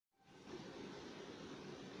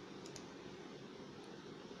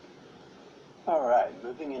All right,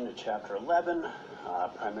 moving into Chapter 11.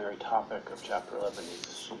 Primary topic of Chapter 11 is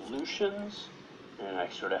solutions, and I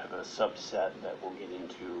sort of have a subset that we'll get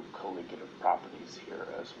into colligative properties here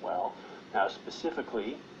as well. Now,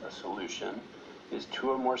 specifically, a solution is two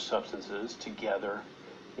or more substances together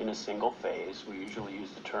in a single phase. We usually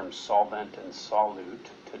use the terms solvent and solute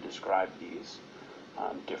to describe these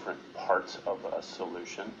different parts of a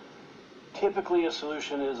solution. Typically, a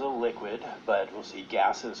solution is a liquid, but we'll see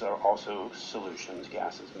gases are also solutions.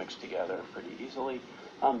 Gases mix together pretty easily.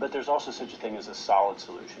 But there's also such a thing as a solid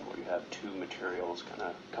solution, where you have two materials kind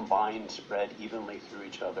of combined, spread evenly through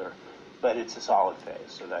each other, but it's a solid phase,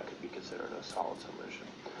 so that could be considered a solid solution.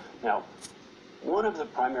 Now, one of the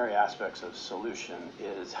primary aspects of solution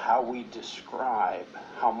is how we describe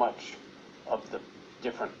how much of the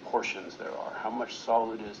different portions there are, how much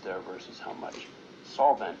solid is there versus how much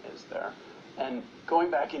solvent is there. And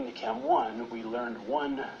going back into Chem 1, we learned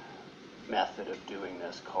one method of doing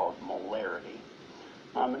this called molarity.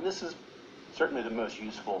 And this is certainly the most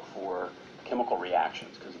useful for chemical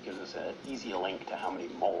reactions because it gives us an easy link to how many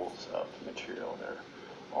moles of material there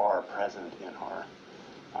are present in our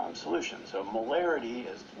solution. So molarity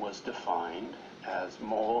was defined as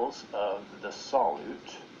moles of the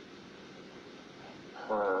solute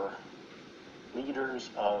per liters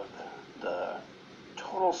of the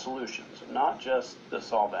total solution, so not just the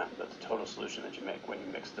solvent, but the total solution that you make when you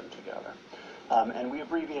mix them together. And we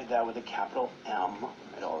abbreviate that with a capital M.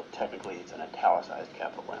 Technically, it's an italicized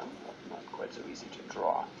capital M, not quite so easy to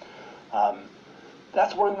draw.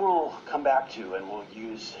 That's one we'll come back to and we'll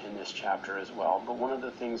use in this chapter as well. But one of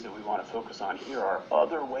the things that we want to focus on here are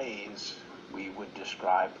other ways we would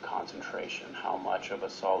describe concentration, how much of a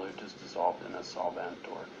solute is dissolved in a solvent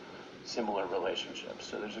or similar relationships.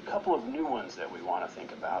 So there's a couple of new ones that we want to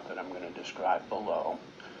think about that I'm going to describe below.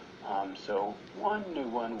 So one new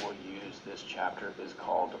one we'll use this chapter is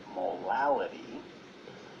called molality.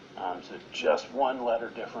 So just one letter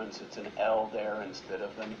difference, it's an L there instead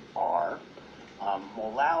of an R.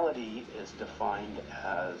 Molality is defined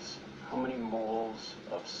as how many moles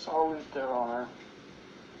of solute there are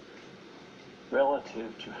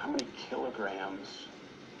relative to how many kilograms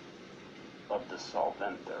of the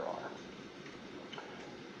solvent there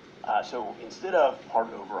are. So instead of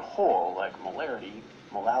part over whole, like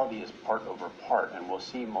molarity is part over part, and we'll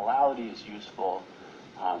see molality is useful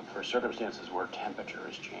for circumstances where temperature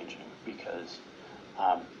is changing, because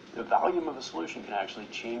the volume of a solution can actually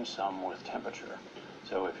change some with temperature.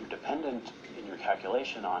 So if you're dependent in your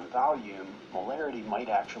calculation on volume, molarity might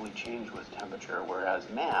actually change with temperature, whereas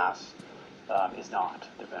mass is not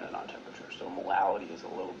dependent on temperature. So molality is a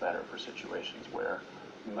little better for situations where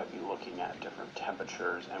we might be looking at different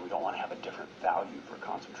temperatures and we don't want to have a different value for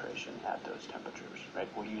concentration at those temperatures, right?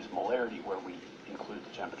 We'll use molarity where we include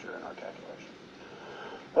the temperature in our calculation.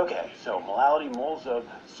 Okay, so molality, moles of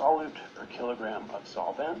solute per kilogram of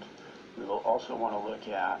solvent. We will also want to look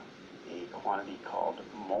at a quantity called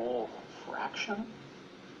mole fraction.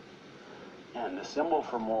 And the symbol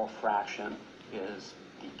for mole fraction is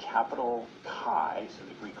the capital chi, so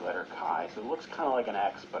the Greek letter chi. So it looks kind of like an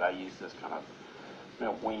X, but I use this kind of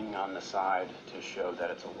wing on the side to show that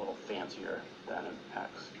it's a little fancier than an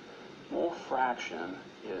X. Mole fraction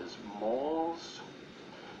is moles,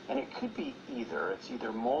 and it could be either. It's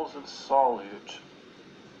either moles of solute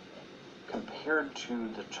compared to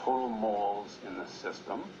the total moles in the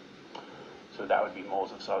system. So that would be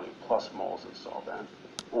moles of solute plus moles of solvent.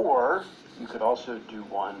 Or you could also do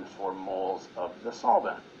one for moles of the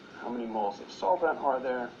solvent. How many moles of solvent are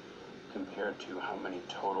there compared to how many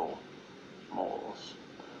total moles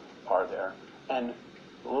are there? And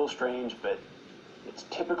a little strange, but it's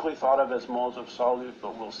typically thought of as moles of solute,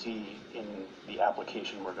 but we'll see in the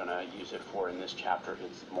application we're going to use it for in this chapter,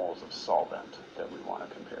 it's moles of solvent that we want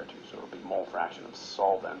to compare to. So it'll be mole fraction of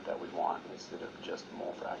solvent that we want instead of just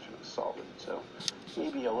mole fraction of solute. So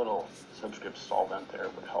maybe a little subscript solvent there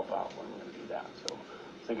would help out when we're going to do that. So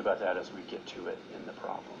think about that as we get to it in the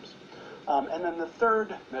problems. And then the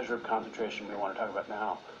third measure of concentration we want to talk about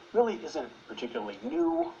now really isn't particularly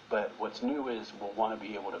new, but what's new is we'll want to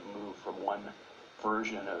be able to move from one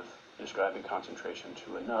version of describing concentration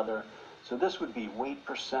to another. So this would be weight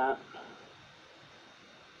percent,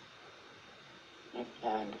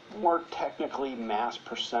 and more technically mass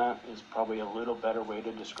percent is probably a little better way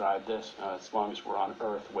to describe this. As long as we're on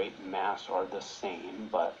Earth, weight and mass are the same,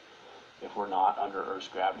 but if we're not under Earth's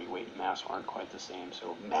gravity, weight and mass aren't quite the same.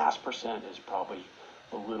 So mass percent is probably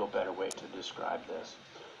a little better way to describe this.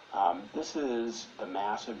 This is the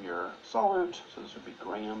mass of your solute, so this would be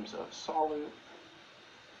grams of solute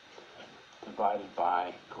divided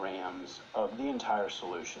by grams of the entire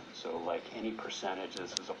solution. So like any percentage,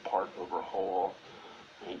 this is a part over whole,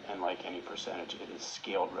 and like any percentage, it is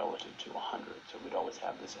scaled relative to 100. So we'd always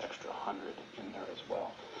have this extra 100 in there as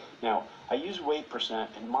well. Now, I use weight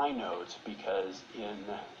percent in my notes because in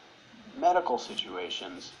medical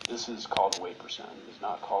situations, this is called a weight percent. It is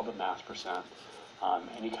not called a mass percent.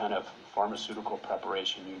 Any kind of pharmaceutical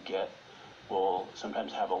preparation you get will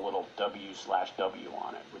sometimes have a little W/W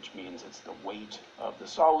on it, which means it's the weight of the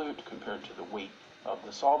solute compared to the weight of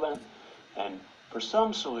the solvent. And for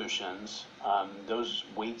some solutions, those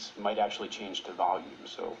weights might actually change to volume.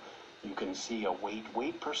 So you can see a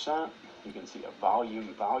weight percent, you can see a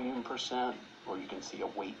volume percent, or you can see a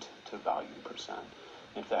weight to volume percent.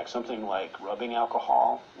 In fact, something like rubbing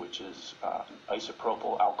alcohol, which is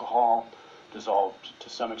isopropyl alcohol, dissolved to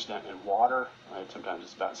some extent in water, right? Sometimes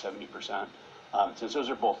it's about 70%. Since those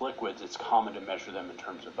are both liquids, it's common to measure them in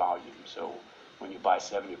terms of volume. So when you buy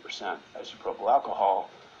 70% isopropyl alcohol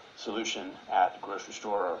solution at a grocery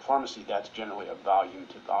store or a pharmacy, that's generally a volume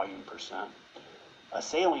to volume percent. A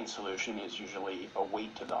saline solution is usually a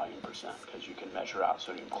weight to volume percent because you can measure out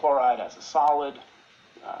sodium chloride as a solid.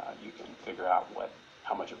 You can figure out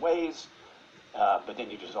how much it weighs. But then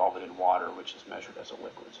you dissolve it in water, which is measured as a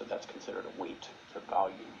liquid. So that's considered a weight to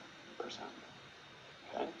volume percent.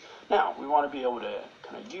 Okay? Now, we want to be able to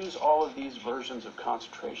kind of use all of these versions of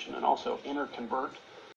concentration and also interconvert